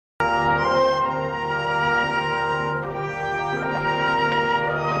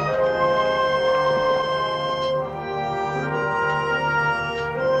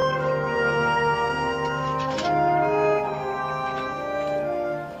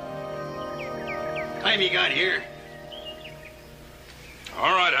Time you got here?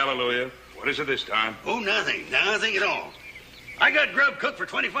 All right, Hallelujah. What is it this time? Oh, nothing. Nothing at all. I got grub cooked for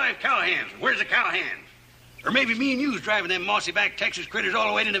 25 cowhands. Where's the cowhands? Or maybe me and you's driving them mossy-backed Texas critters all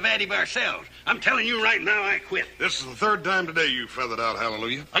the way to Nevada by ourselves. I'm telling you right now, I quit. This is the third time today you feathered out,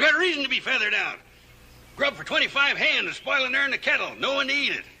 Hallelujah. I got a reason to be feathered out. Grub for 25 hands is spoiling there in the kettle. No one to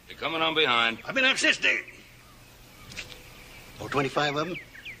eat it. You're coming on behind. I've been up since day. Oh, 25 of them?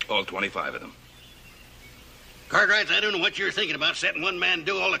 All 25 of them. Cartwrights, I don't know what you're thinking about, setting one man to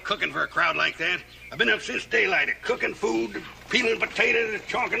do all the cooking for a crowd like that. I've been up since daylight, cooking food, peeling potatoes,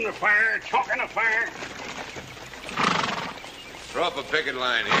 chalking the fire. Throw up a picket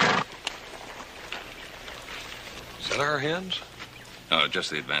line here. Is that our hens? Oh, just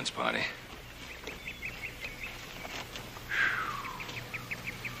the advance party.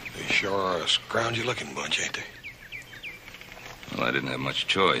 They sure are a scroungy-looking bunch, ain't they? Well, I didn't have much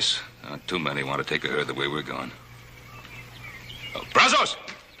choice. Not too many want to take a herd the way we're going. Oh, Brazos!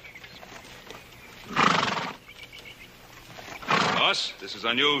 Hoss, this is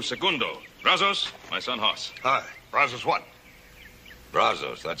our new segundo. Brazos, my son Hoss. Hi. Brazos what?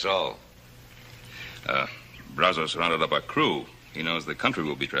 Brazos, that's all. Brazos rounded up our crew. He knows the country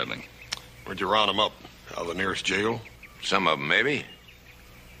we'll be traveling. Where'd you round them up? Out of the nearest jail? Some of them, maybe.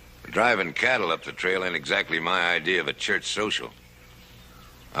 Driving cattle up the trail ain't exactly my idea of a church social.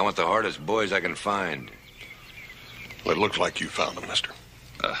 I want the hardest boys I can find. Well, it looks like you found them, mister.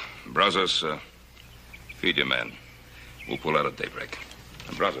 Brazos, feed your men. We'll pull out at daybreak.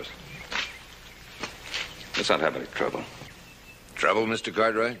 And Brazos, let's not have any trouble. Trouble, Mr.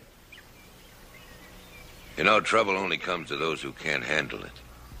 Cartwright? You know, trouble only comes to those who can't handle it.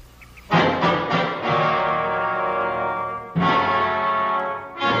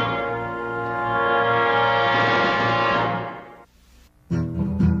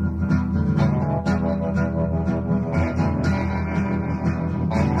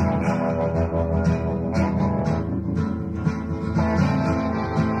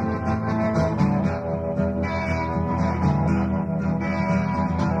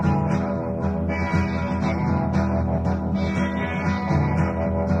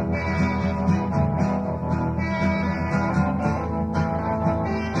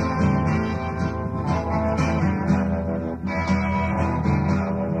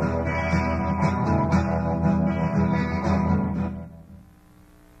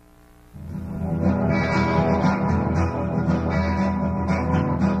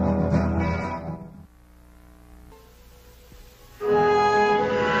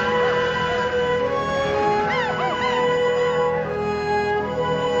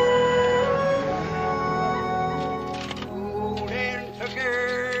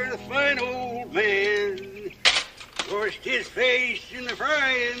 His face in the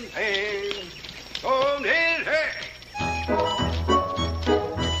frying pan on his head.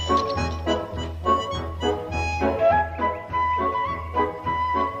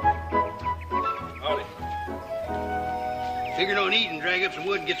 Howdy. Figured on eating, drag up some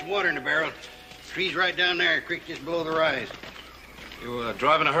wood and get some water in the barrel. Tree's right down there, creek just below the rise. You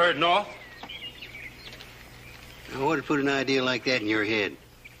driving a herd north? Now, what would put an idea like that in your head?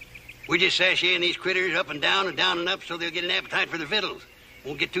 We just sashaying these critters up and down up so they'll get an appetite for the victuals.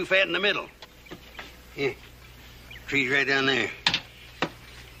 Won't get too fat in the middle. Yeah. Tree's right down there.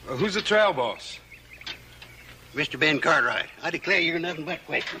 Who's the trail boss? Mr. Ben Cartwright. I declare you're nothing but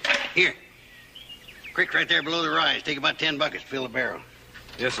questions. Here. Creek right there below the rise. Take about 10 buckets to fill the barrel.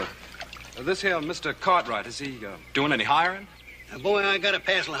 Yes, sir. This here Mr. Cartwright, is he doing any hiring? Now, boy, I got a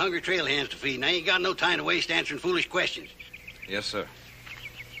passel of hungry trail hands to feed, and I ain't got no time to waste answering foolish questions. Yes, sir.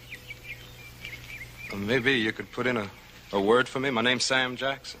 Maybe you could put in a word for me. My name's Sam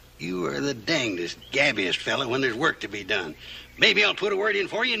Jackson. You are the dangdest, gabbiest fella when there's work to be done. Maybe I'll put a word in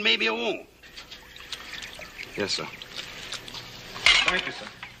for you, and maybe I won't. Yes, sir. Thank you, sir.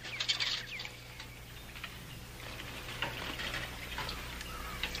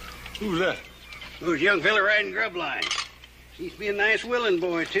 Who's that? Who's a young fella riding grub line? Seems to be a nice willing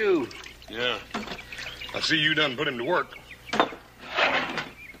boy, too. Yeah. I see you done put him to work.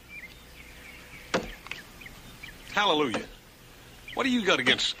 Hallelujah. What do you got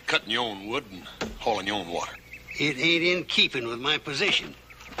against cutting your own wood and hauling your own water? It ain't in keeping with my position.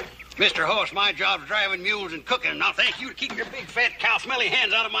 Mr. Hoss, my job's driving mules and cooking. Now, thank you to keep your big, fat, cow-smelly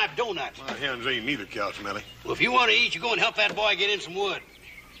hands out of my donuts. My hands ain't neither cow smelly. Well, if you want to eat, you go and help that boy get in some wood.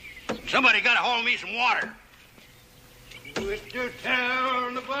 Somebody got to haul me some water. Went to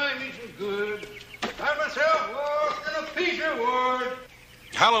town to buy me some goods. Got myself lost in a piece of wood.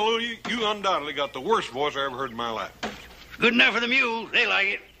 Hallelujah, you undoubtedly got the worst voice I ever heard in my life. Good enough for the mules. They like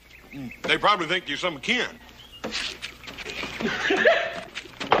it. They probably think you're some kin.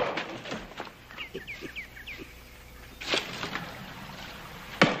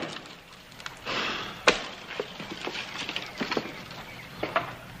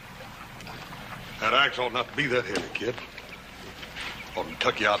 That axe ought not to be that heavy, kid. Ought to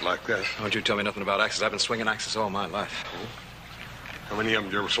tuck you out like that. Don't you tell me nothing about axes. I've been swinging axes all my life. How many of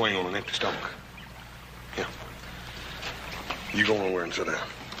them did you ever swing on an empty stomach? Yeah. You go nowhere and sit down.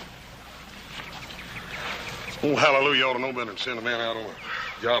 Oh, hallelujah, ought to know better than send a man out on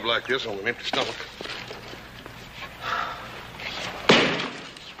a job like this on an empty stomach.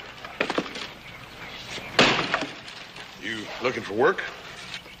 You looking for work?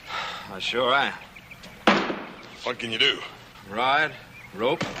 I sure am. What can you do? Ride,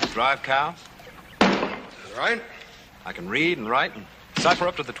 rope, drive cows. All right? I can read and write and cipher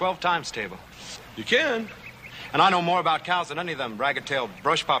up to the 12 times table. You can. And I know more about cows than any of them ragged-tailed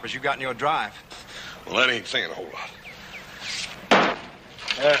brush poppers you got in your drive. Well, that ain't saying a whole lot.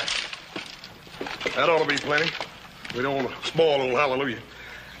 That ought to be plenty. We don't want to spoil old hallelujah.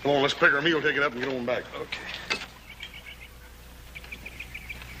 Come on, let's pick our meal, take it up, and get on back. Okay.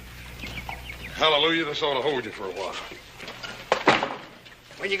 Hallelujah, this ought to hold you for a while.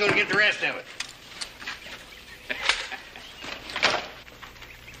 When you gonna get the rest of it?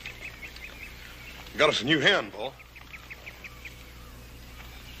 Got us a new hand, Paul.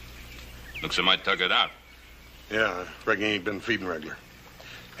 Looks like I might tuck it out. Yeah, I reckon he ain't been feeding regular.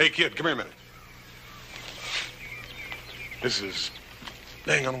 Hey, kid, come here a minute. This is...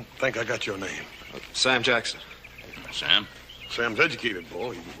 Dang, I don't think I got your name. Sam Jackson. Sam? Sam's educated,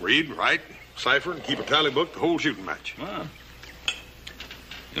 boy. He can read, write, cipher, and keep a tally book the whole shooting match. Well,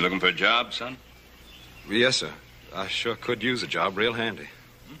 you looking for a job, son? Yes, sir. I sure could use a job real handy.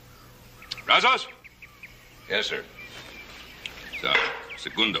 Brazos? Yes, sir.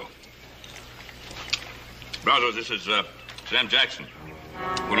 Segundo. Brazos, this is Sam Jackson.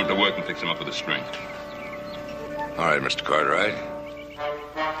 Put him to work and fix him up with a string. All right, Mr. Cartwright.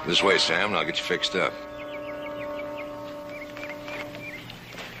 This way, Sam, and I'll get you fixed up.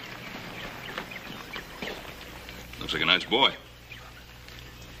 Looks like a nice boy.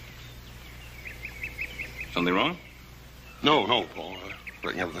 Something wrong? No, Paul. I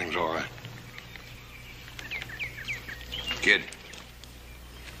reckon everything's all right. Kid.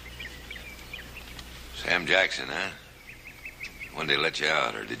 Sam Jackson, huh? When they let you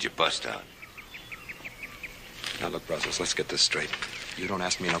out, or did you bust out? Now, look, Brazos, let's get this straight. You don't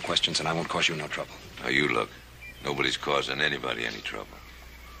ask me no questions, and I won't cause you no trouble. Now, you look. Nobody's causing anybody any trouble.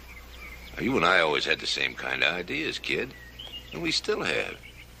 Now, you and I always had the same kind of ideas, kid. And we still have.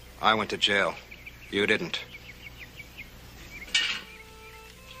 I went to jail. You didn't.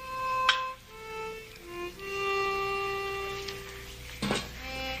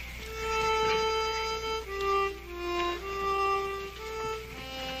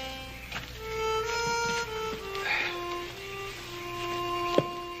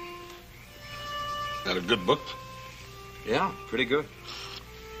 Got a good book? Yeah, pretty good.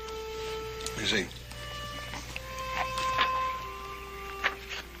 Let me see.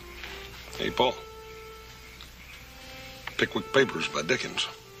 Hey, Paul. Pickwick Papers by Dickens.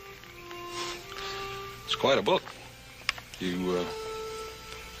 It's quite a book. You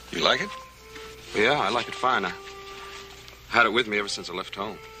like it? Yeah, I like it fine. I had it with me ever since I left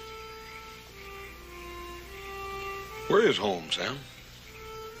home. Where is home, Sam?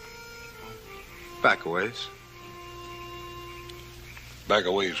 Back a ways. Back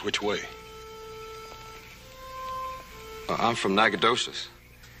a ways, which way? I'm from Nacogdoches.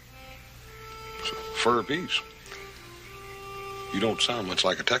 It's a fur piece. You don't sound much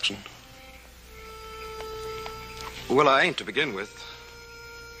like a Texan. Well, I ain't to begin with.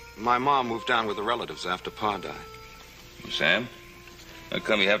 My mom moved down with the relatives after Pa died. Sam? How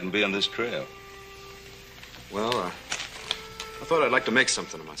come you happen to be on this trail? Well, I thought I'd like to make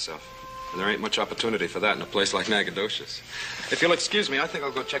something of myself. And there ain't much opportunity for that in a place like Nacogdoches. If you'll excuse me, I think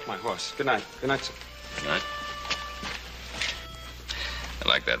I'll go check my horse. Good night. Good night, sir. Good night. I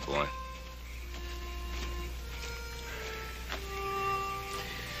like that boy.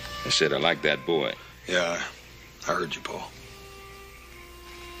 I said I like that boy. Yeah, I heard you, Paul.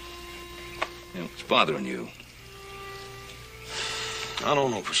 Yeah, what's bothering you? I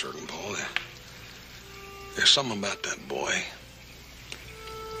don't know for certain, Paul. There's something about that boy.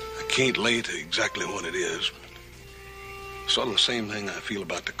 I can't lay to exactly what it is. Sort of the same thing I feel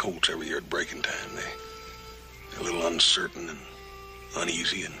about the colts every year at breaking time. They're a little uncertain and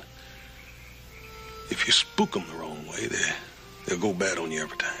uneasy, and if you spook them the wrong way, they'll go bad on you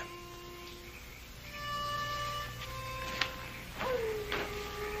every time.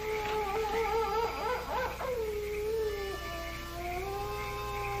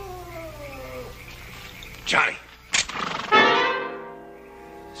 Johnny.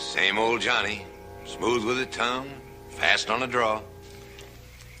 Same old Johnny. Smooth with the tongue, fast on the draw.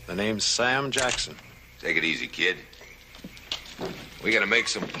 The name's Sam Jackson. Take it easy, kid. We gotta make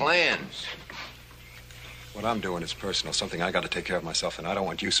some plans. What I'm doing is personal, something I gotta take care of myself, and I don't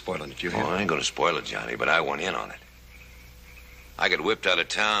want you spoiling it, you hear? Oh, I ain't gonna spoil it, Johnny, but I want in on it. I got whipped out of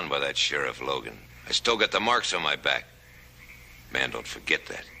town by that Sheriff Logan. I still got the marks on my back. Man, don't forget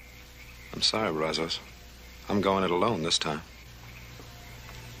that. I'm sorry, Brazos. I'm going it alone this time.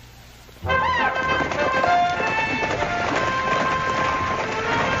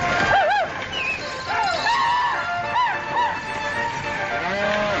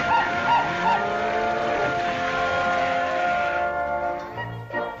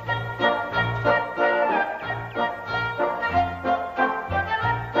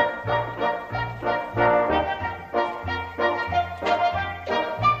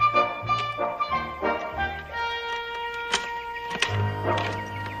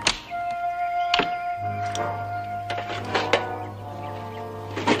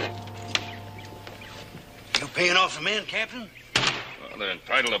 Paying off the men, Captain? Well, they're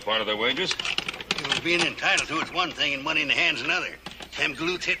entitled to part of their wages. Being entitled to it's one thing and money in the hand's another. Them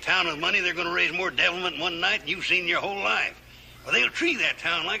galoots hit town with money, they're going to raise more devilment in one night than you've seen in your whole life. Well, they'll tree that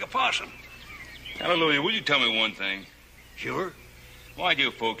town like a possum. Hallelujah, will you tell me one thing? Sure. Why'd you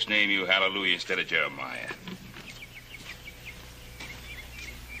folks name you Hallelujah instead of Jeremiah?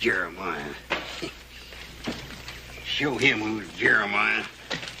 Jeremiah. Show him who's Jeremiah.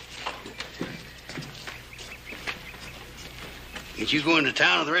 Ain't you going to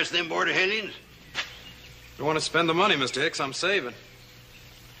town with the rest of them border hellions? You want to spend the money, Mr. Hicks, I'm saving.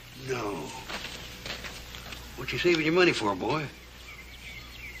 No. What you saving your money for, boy?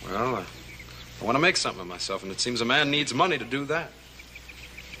 Well, I want to make something of myself, and it seems a man needs money to do that.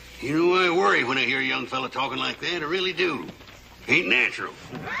 You know, I worry when I hear a young fella talking like that. I really do. Ain't natural.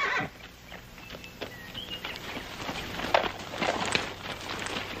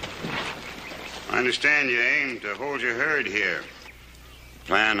 I understand you aim to hold your herd here.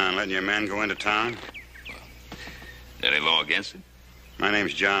 Plan on letting your men go into town? Is there any law against it? My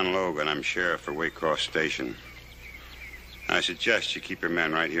name's John Logan. I'm sheriff for Waycross Station. I suggest you keep your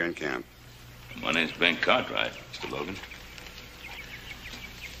men right here in camp. My name's Ben Cartwright, Mr. Logan.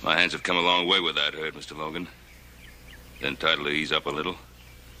 My hands have come a long way with that herd, Mr. Logan. They're entitled to ease up a little.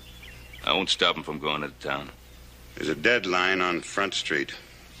 I won't stop them from going into town. There's a deadline on Front Street.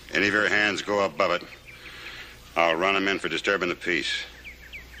 Any of your hands go above it, I'll run them in for disturbing the peace.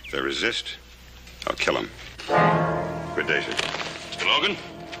 If they resist, I'll kill them. Good day, sir. Mr. Logan?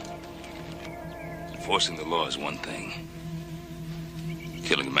 Enforcing the law is one thing.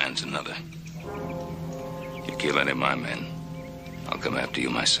 Killing a man's another. You kill any of my men, I'll come after you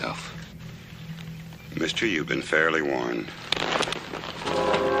myself. Mister, you've been fairly warned.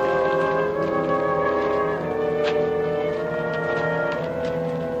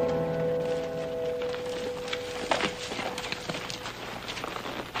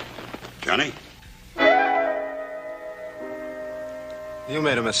 Johnny? You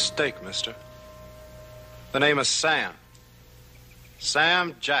made a mistake, mister. The name is Sam.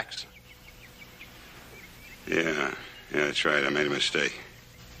 Sam Jackson. Yeah, that's right. I made a mistake.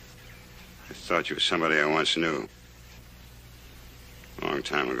 I thought you were somebody I once knew. A long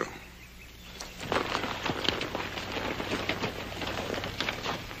time ago.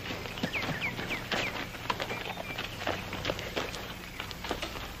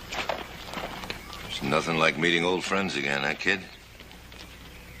 It's nothing like meeting old friends again, huh, kid?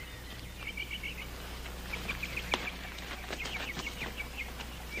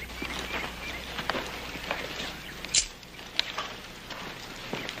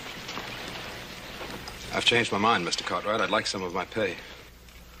 I've changed my mind, Mr. Cartwright. I'd like some of my pay.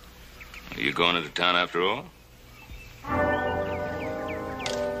 Are you going into town after all?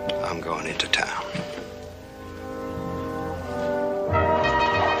 I'm going into town.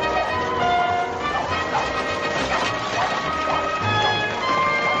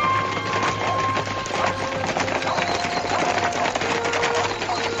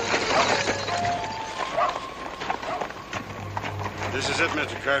 This is it,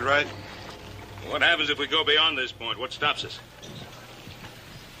 Mr. Cartwright. What happens if we go beyond this point? What stops us?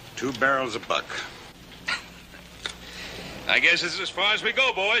 2 barrels a buck. I guess this is as far as we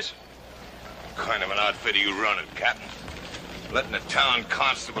go, boys. What kind of an outfit are you running, Captain? Letting a town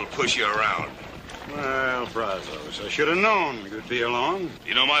constable push you around. Well, Brazos, I should have known you'd be along.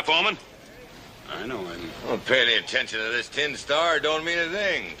 You know my foreman? I know him. Don't pay any attention to this tin star. Don't mean a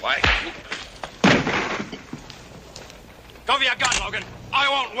thing. Why? Cover your gun, Logan. I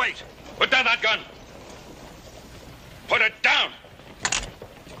won't wait. Put down that gun. Put it down!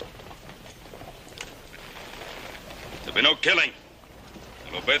 There'll be no killing.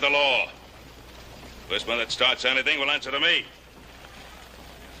 I'll obey the law. First one that starts anything will answer to me.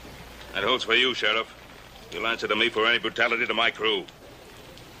 That holds for you, Sheriff. You'll answer to me for any brutality to my crew.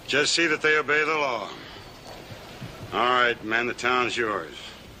 Just see that they obey the law. All right, man, the town's yours.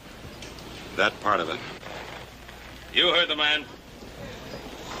 That part of it. You heard the man.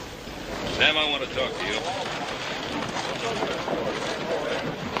 Sam, I want to talk to you.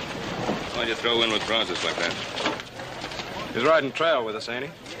 Why'd you throw in with Francis like that? He's riding trail with us, ain't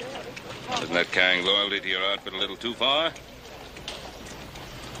he? Isn't that carrying loyalty to your outfit a little too far?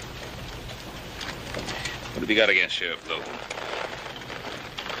 What have you got against Sheriff Logan?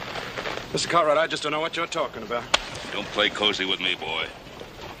 Mr. Cartwright, I just don't know what you're talking about. Don't play cozy with me, boy.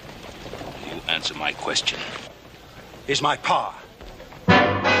 You answer my question. He's my pa.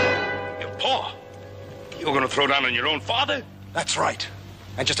 Your paw? You're going to throw down on your own father? That's right.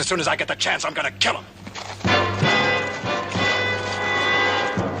 And just as soon as I get the chance, I'm going to kill him.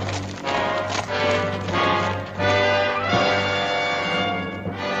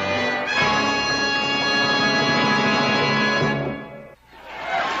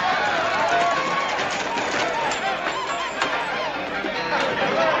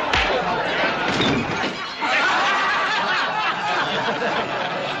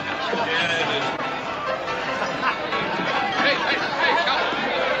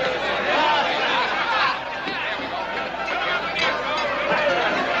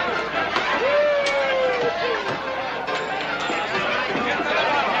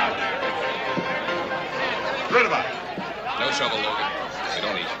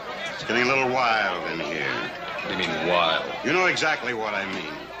 Exactly what I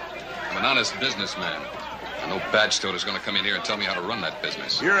mean. I'm an honest businessman. No badge toter is going to come in here and tell me how to run that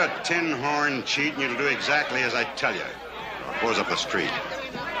business. You're a tin-horn cheat, and you'll do exactly as I tell you. Close up the street.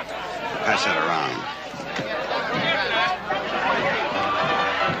 Pass that around.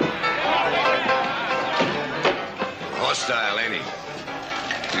 Hostile, ain't he?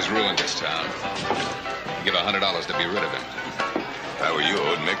 He's ruined this town. You give $100 to be rid of him. If I were you, I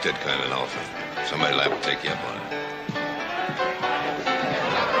wouldn't make that kind of an offer. Somebody'll have to take you up on it.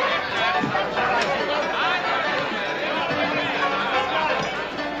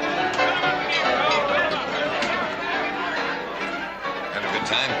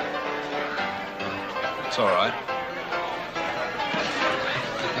 Time? It's all right.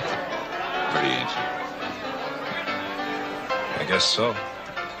 Pretty Injun. I guess so.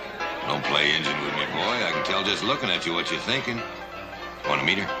 Don't play Injun with me, boy. I can tell just looking at you what you're thinking. Want to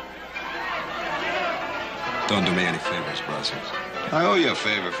meet her? Don't do me any favors, Brazos. I owe you a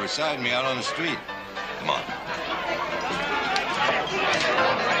favor for siding me out on the street. Come on.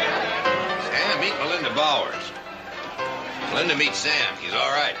 Sam, meet Melinda Bowers. Linda, meet Sam. He's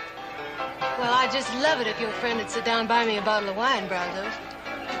all right. Well, I'd just love it if your friend would sit down and buy me a bottle of wine, Brazos.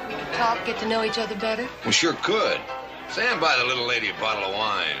 We could talk, get to know each other better. Well, sure could. Sam, buy the little lady a bottle of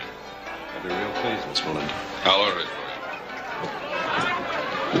wine. I'll be real pleased, Miss Melinda. I'll order it for you.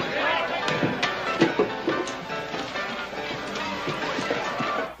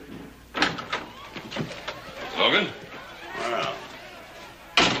 Logan? Well,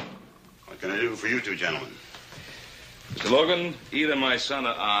 what can I do for you two gentlemen? Mr. Logan, either my son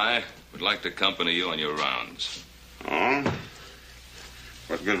or I would like to accompany you on your rounds. Oh?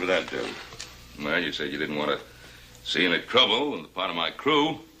 What good would that do? Well, you said you didn't want to see any trouble on the part of my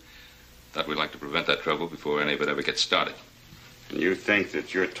crew. Thought we'd like to prevent that trouble before any of it ever gets started. And you think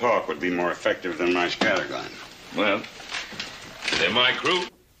that your talk would be more effective than my scattergun? Well, they're my crew.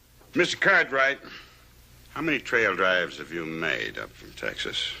 Mr. Cartwright, how many trail drives have you made up from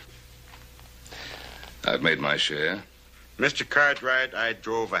Texas? I've made my share. Mr. Cartwright, I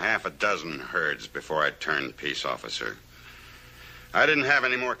drove a half a dozen herds before I turned peace officer. I didn't have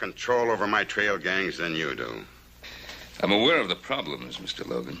any more control over my trail gangs than you do. I'm aware of the problems, Mr.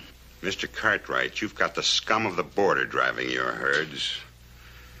 Logan. Mr. Cartwright, you've got the scum of the border driving your herds.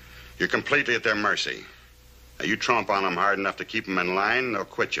 You're completely at their mercy. Now, you tromp on them hard enough to keep them in line, they'll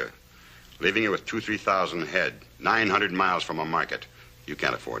quit you, leaving you with 2,000-3,000 head, 900 miles from a market. You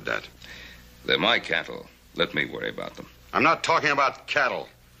can't afford that. They're my cattle. Let me worry about them. I'm not talking about cattle.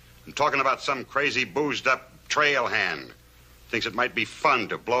 I'm talking about some crazy, boozed-up trail hand. Thinks it might be fun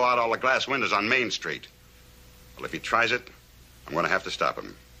to blow out all the glass windows on Main Street. Well, if he tries it, I'm going to have to stop him.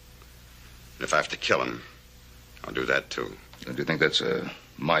 And if I have to kill him, I'll do that, too. Don't you think that's a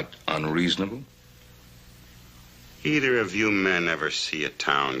mite unreasonable? Either of you men ever see a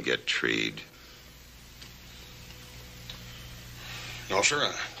town get treed? No, sir,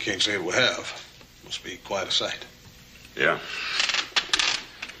 I can't say we have. Must be quite a sight. Yeah.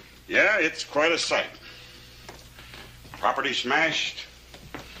 Yeah, it's quite a sight. Property smashed.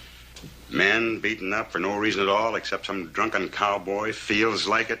 Men beaten up for no reason at all except some drunken cowboy feels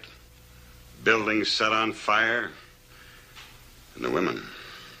like it. Buildings set on fire. And the women.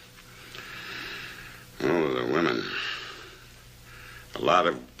 Oh, the women. A lot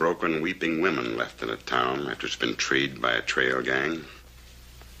of broken, weeping women left in a town after it's been treed by a trail gang.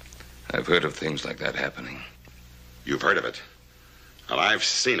 I've heard of things like that happening. You've heard of it? Well, I've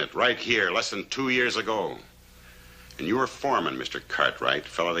seen it right here less than 2 years ago. And your foreman, Mr. Cartwright,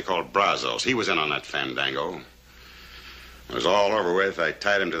 fellow they called Brazos, he was in on that fandango. When it was all over with, I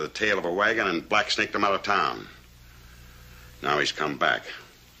tied him to the tail of a wagon and black-snaked him out of town. Now he's come back,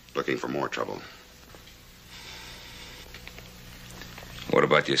 looking for more trouble. What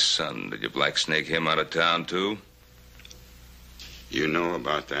about your son? Did you black snake him out of town, too? You know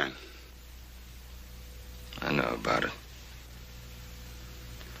about that? I know about it.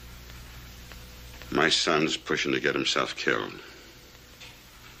 My son's pushing to get himself killed.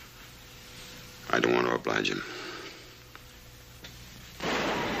 I don't want to oblige him.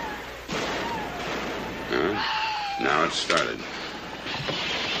 Well, now it's started.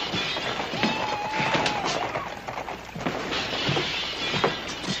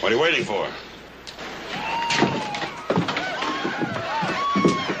 What are you waiting for?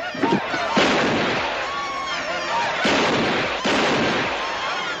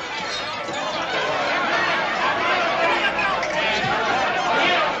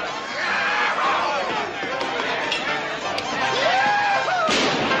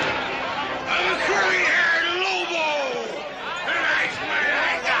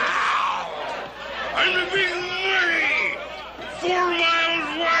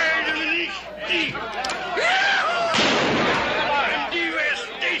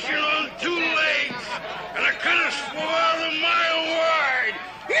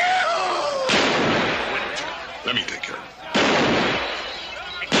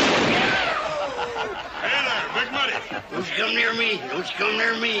 Don't come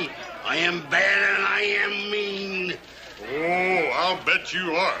near me. I am bad and I am mean. Oh, I'll bet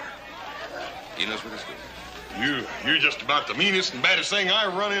you are. He knows what he's doing. You're just about the meanest and baddest thing I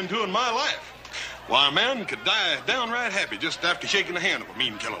run into in my life. Why, a man could die downright happy just after shaking the hand of a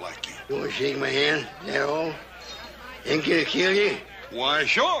mean killer like you. You want to shake my hand? That all? Ain't gonna kill you? Why,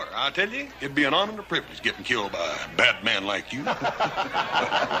 sure. I tell you, it'd be an honor and a privilege getting killed by a bad man like you. I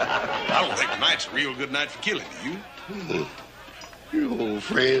don't think tonight's a real good night for killing, do you? You old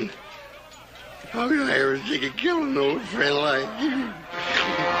friend. How can I ever think of killing an old friend like you?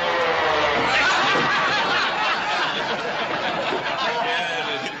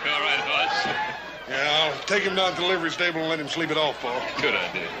 All right, Hoss. Yeah, I'll take him down to the livery stable and let him sleep it off, Paul. Good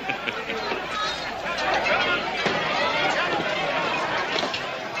idea.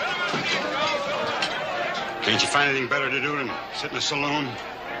 Can't you find anything better to do than sit in a saloon?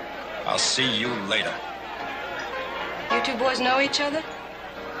 I'll see you later. You two boys know each other?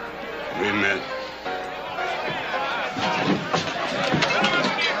 We met.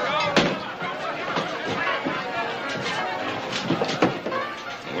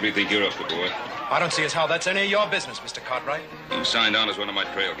 What do you think you're up to, boy? I don't see as how that's any of your business, Mr. Cartwright. You signed on as one of my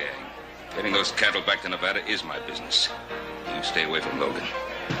trail gang. Getting those cattle back to Nevada is my business. You stay away from Logan.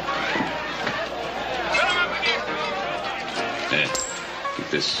 Yeah, keep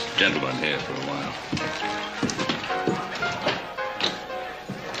this gentleman here for a while.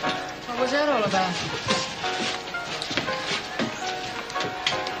 What was that all about?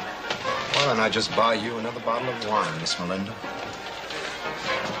 Why don't I just buy you another bottle of wine, Miss Melinda?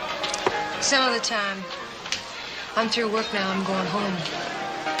 Some other time. I'm through work now. I'm going home.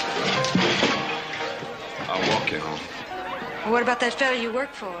 I'll walk you home. Well, what about that fellow you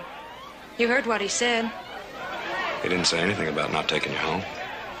work for? You heard what he said. He didn't say anything about not taking you home.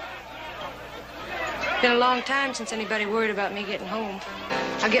 Been a long time since anybody worried about me getting home.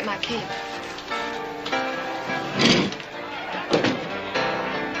 I'll get my key.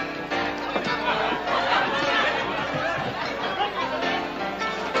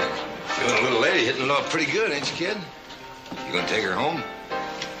 You're a little lady hitting it off pretty good, ain't you, kid? You gonna take her home?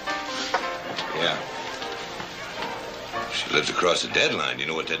 Yeah. She lives across the deadline. You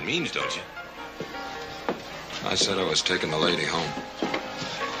know what that means, don't you? I said I was taking the lady home.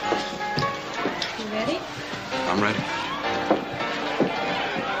 You ready? I'm ready.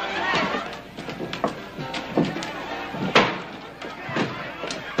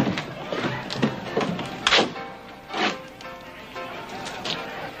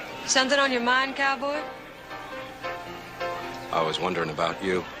 Something on your mind, cowboy? I was wondering about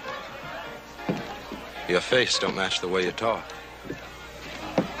you. Your face don't match the way you talk.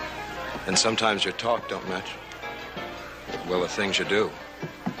 And sometimes your talk don't match, well, the things you do.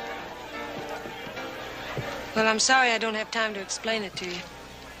 Well, I'm sorry I don't have time to explain it to you.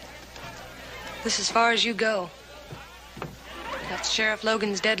 This is as far as you go. That's Sheriff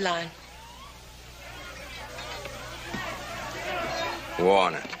Logan's deadline.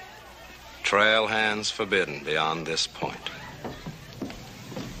 Warning. Trail hands forbidden beyond this point.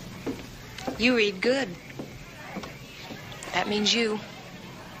 You read good. That means you.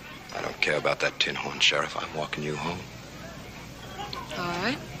 I don't care about that tin horn, Sheriff. I'm walking you home. All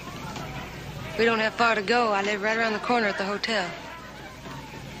right. We don't have far to go. I live right around the corner at the hotel.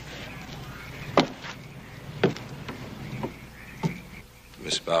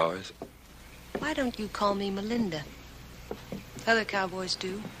 Miss Bowers? Why don't you call me Melinda? Other cowboys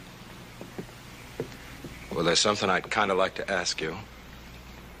do. Well, there's something I'd kind of like to ask you.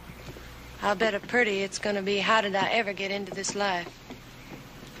 I'll bet a purty it's going to be, how did I ever get into this life?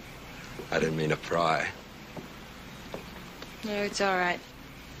 I didn't mean to pry. No, it's all right.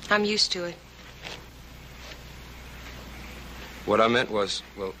 I'm used to it. What I meant was,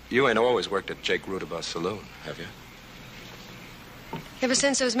 well, you ain't always worked at Jake Rudabaugh's saloon, have you? Ever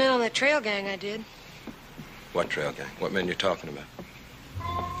since those men on that trail gang, I did. What trail gang? What men you talking about?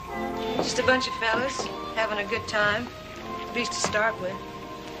 Just a bunch of fellas having a good time, at least to start with.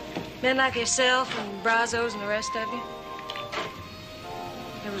 Men like yourself and Brazos and the rest of you.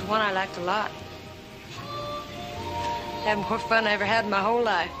 There was one I liked a lot. Had more fun I ever had in my whole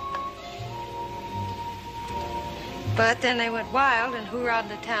life. But then they went wild and hoorah'd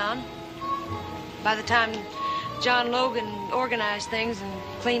the town. By the time John Logan organized things and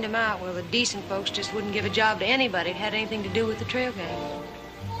cleaned them out, well, the decent folks just wouldn't give a job to anybody that had anything to do with the trail gang.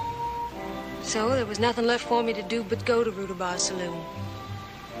 So there was nothing left for me to do but go to Rudabaugh's saloon.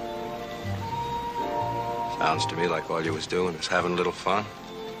 Sounds to me like all you was doing is having a little fun.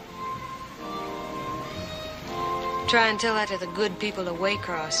 Try and tell that to the good people of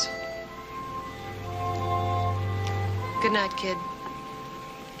Waycross. Good night, kid.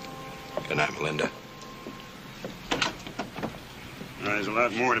 Good night, Melinda. There's a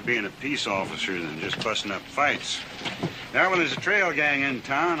lot more to being a peace officer than just busting up fights. Now, when there's a trail gang in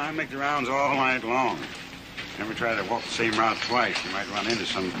town, I make the rounds all night long. Never try to walk the same route twice. You might run into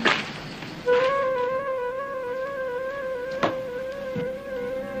some...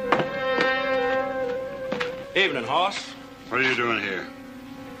 Evening, Hoss. What are you doing here?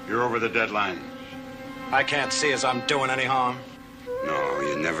 You're over the deadline. I can't see as I'm doing any harm. No,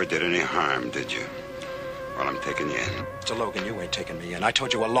 you never did any harm, did you? Well, I'm taking you in. Mr. Logan, you ain't taking me in. I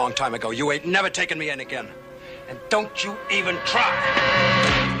told you a long time ago, you ain't never taking me in again. And don't you even try.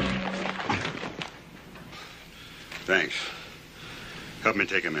 Thanks. Help me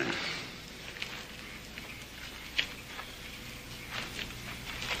take him in.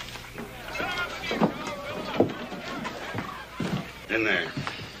 In there.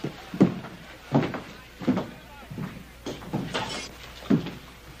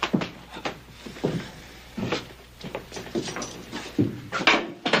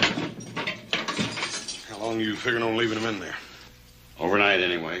 How long you figuring on leaving him in there? Overnight,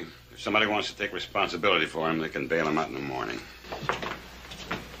 anyway. If somebody wants to take responsibility for him, they can bail him out in the morning.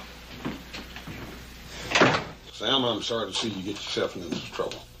 Sam, I'm sorry to see you get yourself into this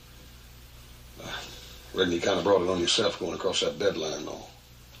trouble. I reckon you kind of brought it on yourself going across that deadline, though.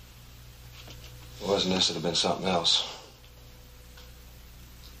 It wasn't this, it'd have been something else.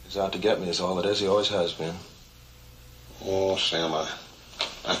 He's out to get me is all it is. He always has been. Oh, Sam, I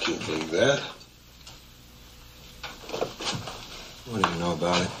can't believe that. What do you know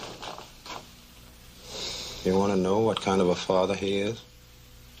about it? You want to know what kind of a father he is?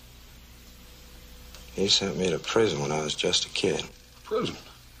 He sent me to prison when I was just a kid. Prison?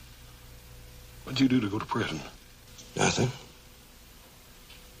 What'd you do to go to prison? Nothing.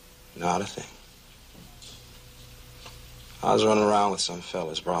 Not a thing. I was running around with some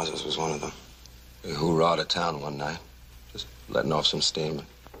fellas. Brazos was one of them. We hoorah'd a town one night, just letting off some steam.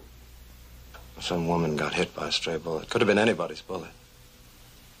 Some woman got hit by a stray bullet. Could have been anybody's bullet.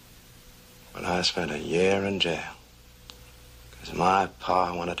 But I spent a year in jail. Because my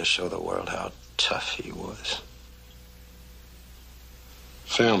pa wanted to show the world how tough he was.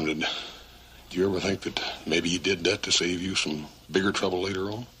 Sam, did you ever think that maybe you did that to save you some bigger trouble later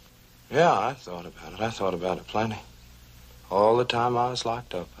on? Yeah, I thought about it. I thought about it plenty. All the time I was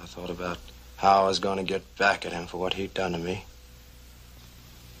locked up, I thought about how I was going to get back at him for what he'd done to me.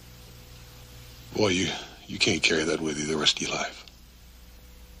 Boy, you can't carry that with you the rest of your life.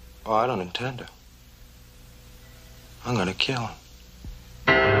 Oh, I don't intend to. I'm going to kill him.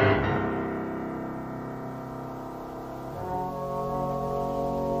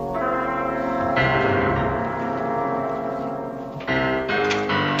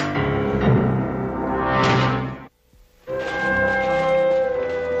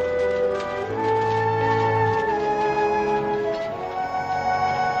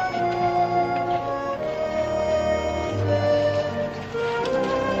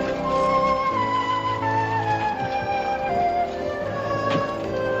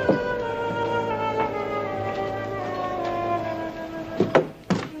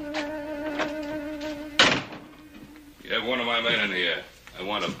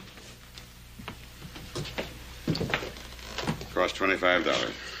 cost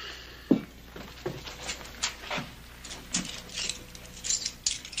 $25.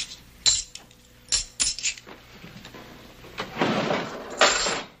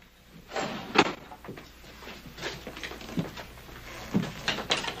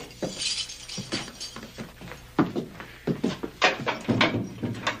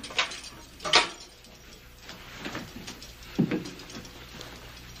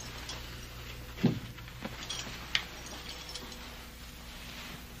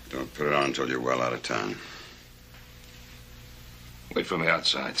 Don't put it on until you're well out of town. Wait for me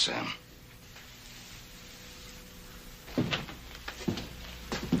outside, Sam.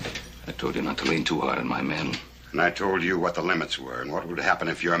 I told you not to lean too hard on my men. And I told you what the limits were and what would happen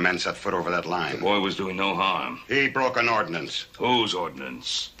if your men set foot over that line. The boy was doing no harm. He broke an ordinance. Whose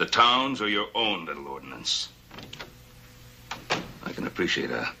ordinance? The town's or your own little ordinance? I can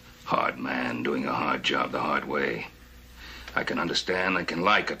appreciate a hard man doing a hard job the hard way. I can understand, I can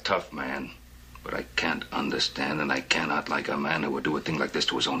like a tough man. But I can't understand and I cannot like a man who would do a thing like this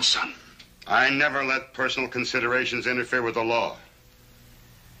to his own son. I never let personal considerations interfere with the law.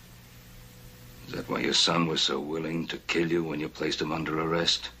 Is that why your son was so willing to kill you when you placed him under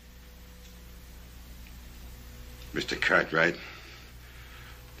arrest? Mr. Cartwright,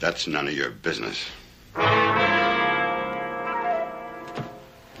 that's none of your business.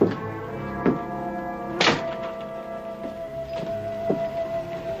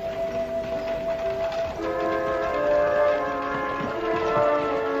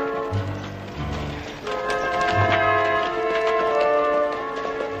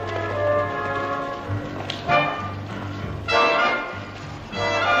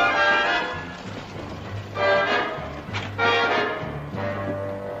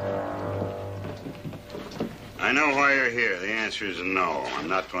 I know why you're here. The answer is no. I'm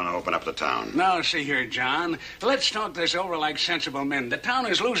not going to open up the town. Now, see here, John. Let's talk this over like sensible men. The town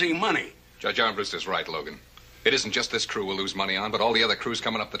is losing money. Judge Armbrust is right, Logan. It isn't just this crew we'll lose money on, but all the other crews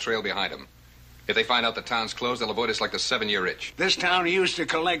coming up the trail behind them. If they find out the town's closed, they'll avoid us like the 7-year itch. This town used to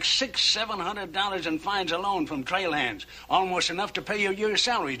collect $600-700 in fines alone from trail hands. Almost enough to pay you your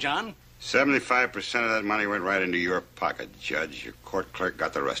salary, John. 75% of that money went right into your pocket, Judge. Your court clerk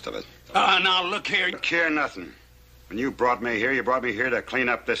got the rest of it. Now, look here. Look here, nothing. When you brought me here, you brought me here to clean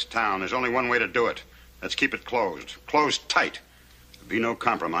up this town. There's only one way to do it. Let's keep it closed. Closed tight. There'll be no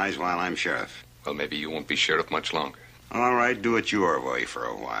compromise while I'm sheriff. Well, maybe you won't be sheriff much longer. All right, do it your way for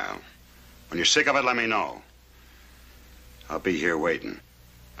a while. When you're sick of it, let me know. I'll be here waiting.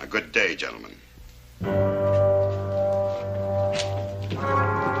 A good day, gentlemen.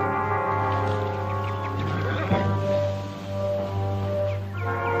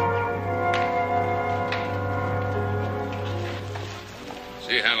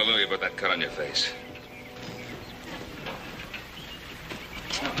 See, hallelujah, about that cut on your face.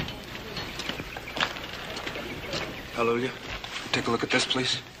 Hallelujah. Take a look at this,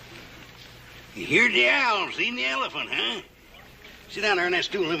 please. You heard the owl, seen the elephant, huh? Sit down there on that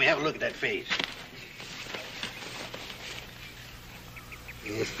stool and let me have a look at that face.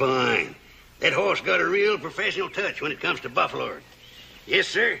 It's fine. That horse got a real professional touch when it comes to buffalo. Yes,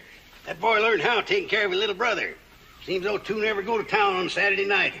 sir. That boy learned how taking care of his little brother. Seems those two never go to town on Saturday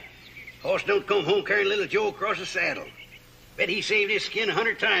night. Horse don't come home carrying little Joe across the saddle. Bet he saved his skin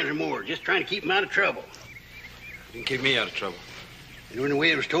 100 times or more just trying to keep him out of trouble. You can keep me out of trouble. And when the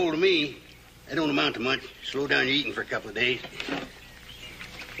way it was told to me, that don't amount to much. Slow down your eating for a couple of days.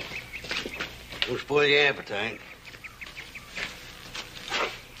 Don't spoil your appetite.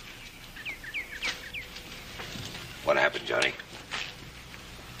 What happened, Johnny?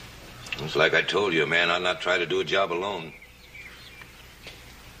 It's like I told you, man, I'll not try to do a job alone.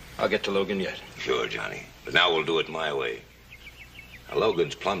 I'll get to Logan yet. Sure, Johnny. But now we'll do it my way. Now,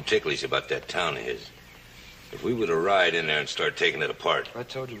 Logan's plumb ticklish about that town of his. If we were to ride in there and start taking it apart... I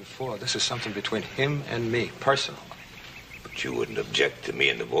told you before, this is something between him and me, personal. But you wouldn't object to me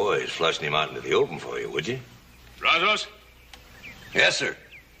and the boys flushing him out into the open for you, would you? Brazos? Yes, sir.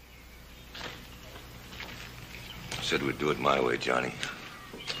 I said we'd do it my way, Johnny.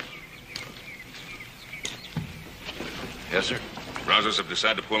 Yes, sir. Brazos have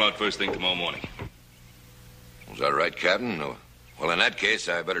decided to pull out first thing tomorrow morning. Was that right, Captain? Well, in that case,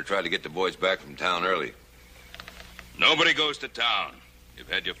 I better try to get the boys back from town early. Nobody goes to town. You've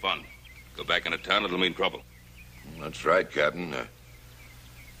had your fun. Go back into town, it'll mean trouble. That's right, Captain.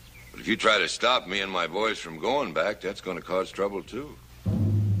 But if you try to stop me and my boys from going back, that's going to cause trouble, too.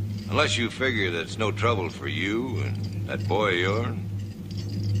 Unless you figure that it's no trouble for you and that boy of yours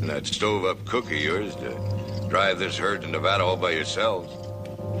and that stove-up cook of yours to drive this herd to Nevada all by yourselves.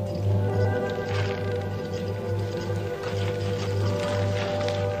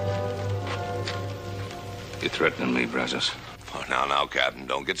 threatening me, Brazos? Oh, now, Captain,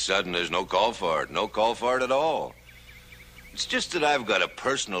 don't get sudden. There's no call for it. No call for it at all. It's just that I've got a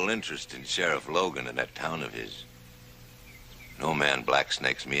personal interest in Sheriff Logan and that town of his. No man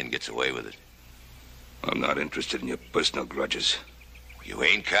blacksnakes me and gets away with it. I'm not interested in your personal grudges. You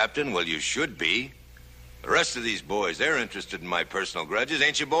ain't, Captain? Well, you should be. The rest of these boys, they're interested in my personal grudges,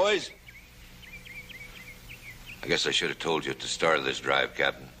 ain't you, boys? I guess I should have told you at the start of this drive,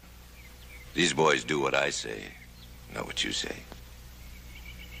 Captain. These boys do what I say, not what you say.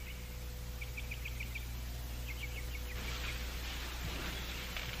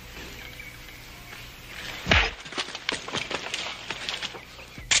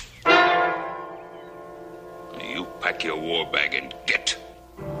 You pack your war bag and get.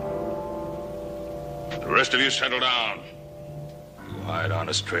 The rest of you settle down. You hide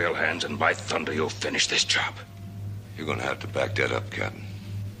honest trail hands, and by thunder, you'll finish this job. You're gonna have to back that up, Captain.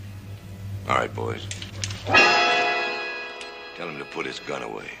 All right, boys. Tell him to put his gun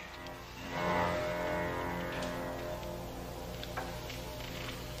away.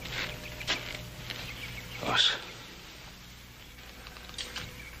 Boss.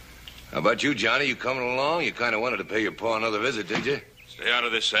 How about you, Johnny? You coming along? You kind of wanted to pay your pa another visit, didn't you? Stay out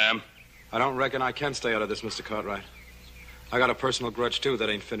of this, Sam. I don't reckon I can stay out of this, Mr. Cartwright. I got a personal grudge, too, that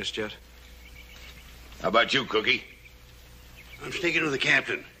ain't finished yet. How about you, Cookie? I'm sticking with the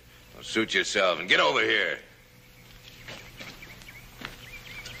captain. Well, suit yourself and get over here.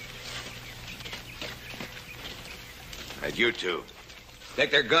 And you two.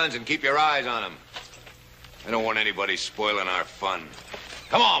 Take their guns and keep your eyes on them. I don't want anybody spoiling our fun.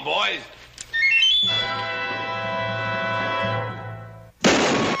 Come on, boys.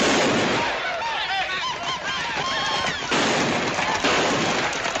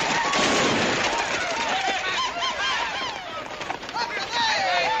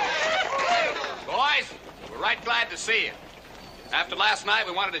 Right glad to see you. After last night,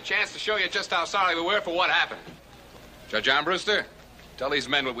 we wanted a chance to show you just how sorry we were for what happened. Judge Armbruster, tell these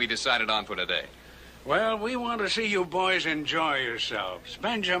men what we decided on for today. Well, we want to see you boys enjoy yourselves.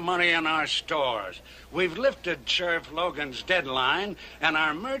 Spend your money in our stores. We've lifted Sheriff Logan's deadline, and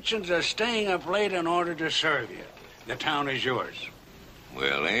our merchants are staying up late in order to serve you. The town is yours.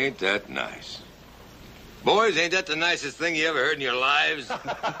 Well, ain't that nice? Boys, ain't that the nicest thing you ever heard in your lives?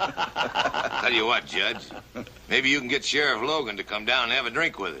 Tell you what, Judge. Maybe you can get Sheriff Logan to come down and have a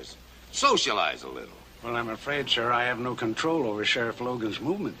drink with us. Socialize a little. Well, I'm afraid, sir, I have no control over Sheriff Logan's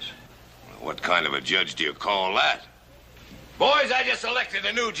movements. What kind of a judge do you call that? Boys, I just elected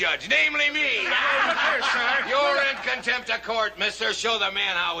a new judge, namely me. Here, sir. You're in contempt of court, mister. Show the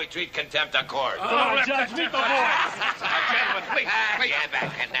man how we treat contempt of court. Judge, meet the boys. Gentlemen, please. Get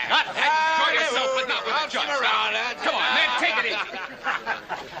back in there. Enjoy yourself, but not with the judge. Around, Come on, man, take it easy.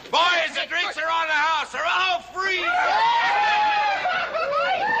 Boys, the drinks are on the house. They're all free.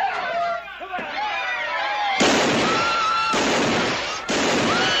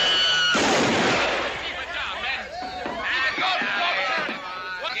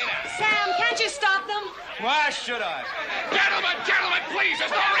 Why should I? Gentlemen, please,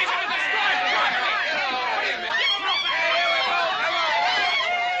 there's no reason to destroy the property. Wait a minute.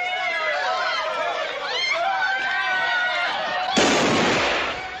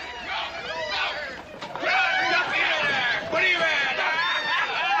 What are you at?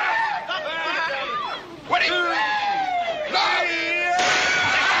 What are you at?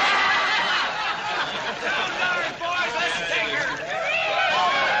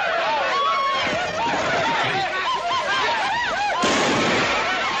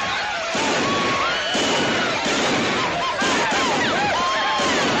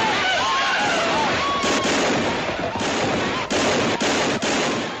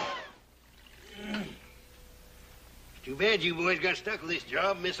 Too bad you boys got stuck with this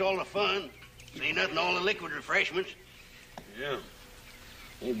job. Miss all the fun. Ain't nothing, all the liquid refreshments. Yeah.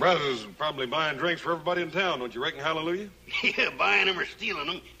 Old Brazos is probably buying drinks for everybody in town, don't you reckon, Hallelujah? Yeah, buying them or stealing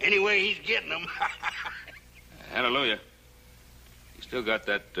them. Anyway, he's getting them. Hallelujah. You still got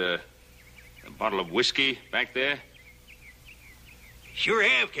that bottle of whiskey back there? Sure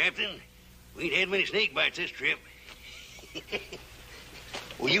have, Captain. We ain't had many snake bites this trip.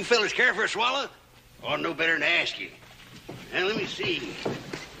 Well, you fellas care for a swallow? Ought to know better than to ask you. Now, let me see.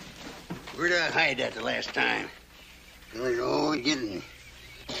 Where'd I hide that the last time? Fellas are always getting...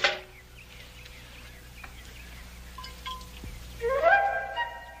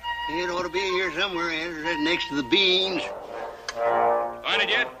 It ought to be in here somewhere, right next to the beans. Find it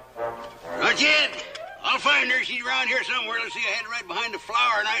yet? Not yet. I'll find her. She's around here somewhere. Let's see, I had her right behind the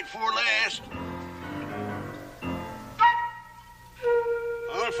flower night before last.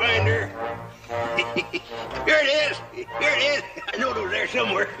 I'll I'll find her. Here it is. Here it is. I know it was there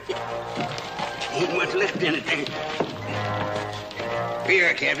somewhere. Ain't much left in it. Here you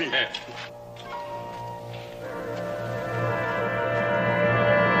are, Captain.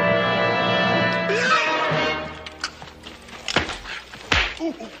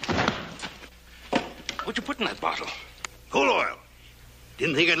 What'd you put in that bottle? Coal oil.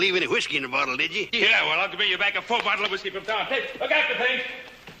 Didn't think I'd leave any whiskey in the bottle, did you? Yeah, well, I'll give you back a full bottle of whiskey from town. Hey, look after things.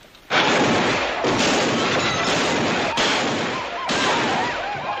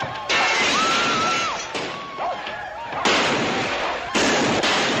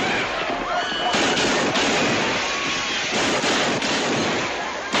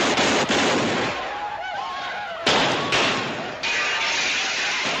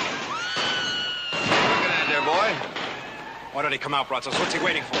 Why don't he come out, Brazos? What's he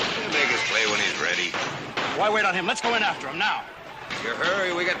waiting for? He'll make his play when he's ready. Why wait on him? Let's go in after him now. If you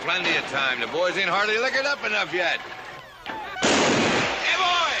hurry, we got plenty of time. The boys ain't hardly liquored up enough yet. Hey,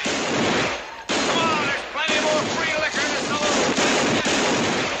 boys! Come on, there's plenty more free liquor in the saloon.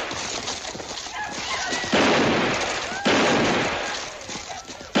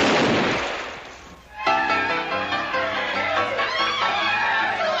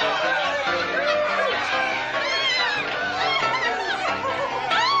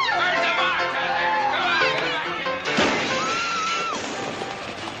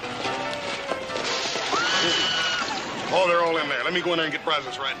 Oh, they're all in there. Let me go in there and get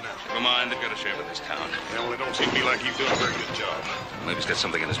Brazos right now. Never mind, they've got a share of this town. Yeah, well, it don't seem to me like he's doing a very good job. Maybe he's got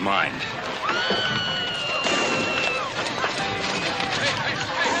something in his mind.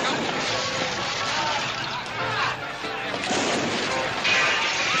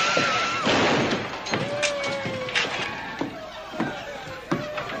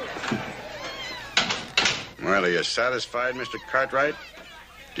 Well, are you satisfied, Mr. Cartwright?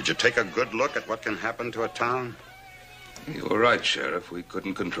 Did you take a good look at what can happen to a town? You were right, Sheriff. We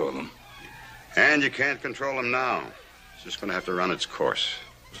couldn't control them. And you can't control them now. It's just going to have to run its course.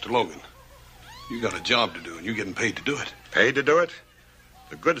 Mr. Logan, you got a job to do, and you're getting paid to do it. Paid to do it?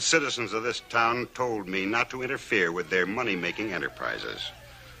 The good citizens of this town told me not to interfere with their money-making enterprises.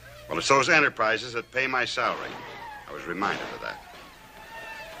 Well, it's those enterprises that pay my salary. I was reminded of that.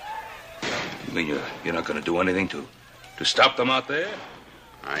 You mean you're not going to do anything to stop them out there?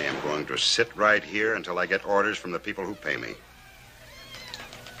 I am going to sit right here until I get orders from the people who pay me.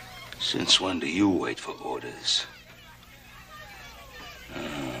 Since when do you wait for orders?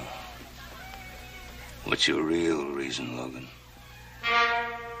 What's your real reason, Logan?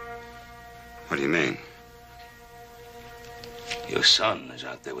 What do you mean? Your son is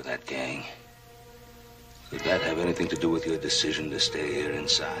out there with that gang. Could that have anything to do with your decision to stay here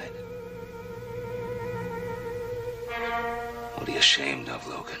inside? What are you ashamed of,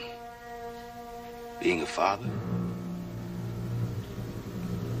 Logan? Being a father?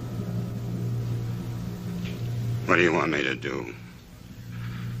 What do you want me to do?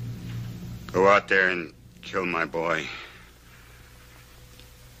 Go out there and kill my boy?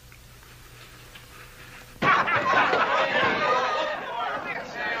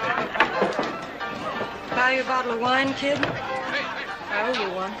 Buy you a bottle of wine, kid? I owe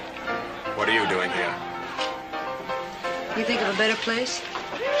you one. What are you doing here? You think of a better place?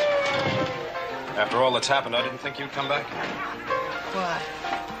 After all that's happened, I didn't think you'd come back. Why?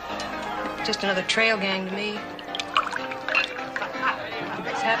 Just another trail gang to me.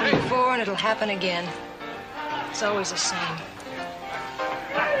 It's happened before and it'll happen again. It's always the same.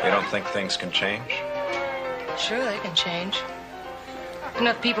 You don't think things can change? Sure, they can change.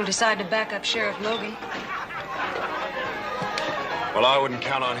 Enough people decide to back up Sheriff Logan. Well, I wouldn't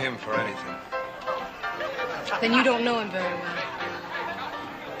count on him for anything. Then you don't know him very well.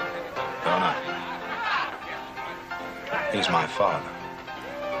 Don't I? He's my father.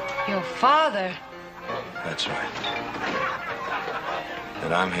 Your father? That's right.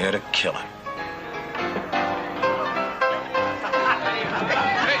 And I'm here to kill him.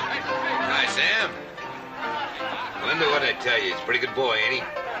 Hi, Sam. Linda, what'd I tell you? He's a pretty good boy, ain't he?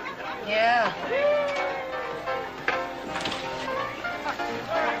 Yeah.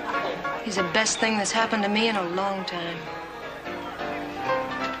 He's the best thing that's happened to me in a long time.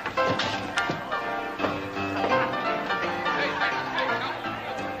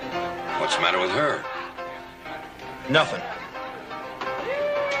 What's the matter with her? Nothing.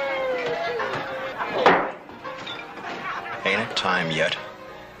 Ain't it time yet?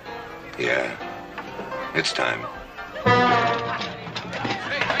 Yeah, it's time. Come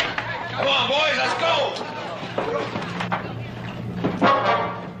on, boys, let's go!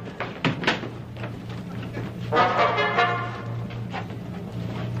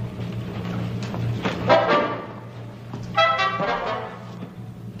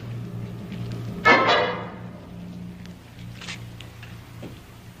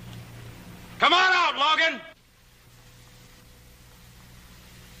 Come on out, Logan!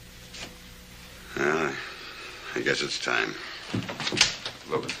 Well, I guess it's time.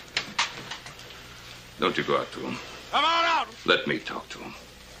 Logan, don't you go out to him. Come on out! Let me talk to him.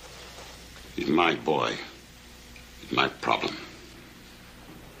 He's my boy. He's my problem.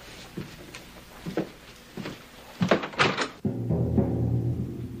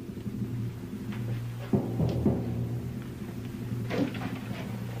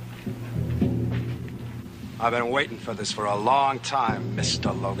 I've been waiting for this for a long time,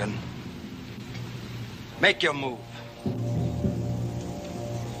 Mr. Logan. Make your move.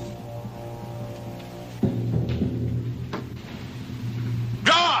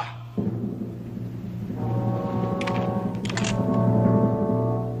 Draw!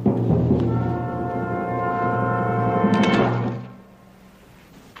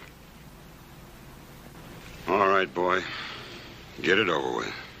 All right, boy. Get it over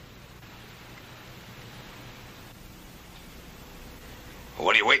with.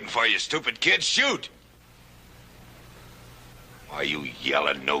 What are you waiting for, you stupid kid? Shoot! Why are you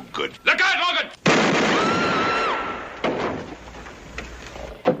yelling no good? Look out, Logan!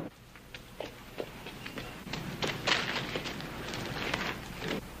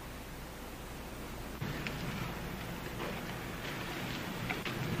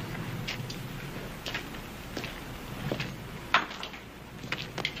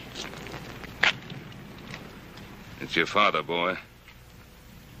 It's your father, boy.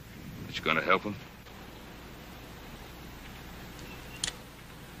 You gonna help him?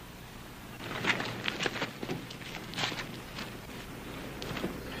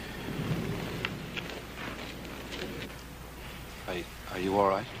 Are you all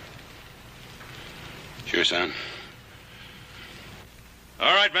right? Sure, son.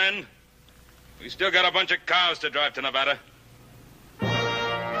 All right, men. We still got a bunch of cows to drive to Nevada.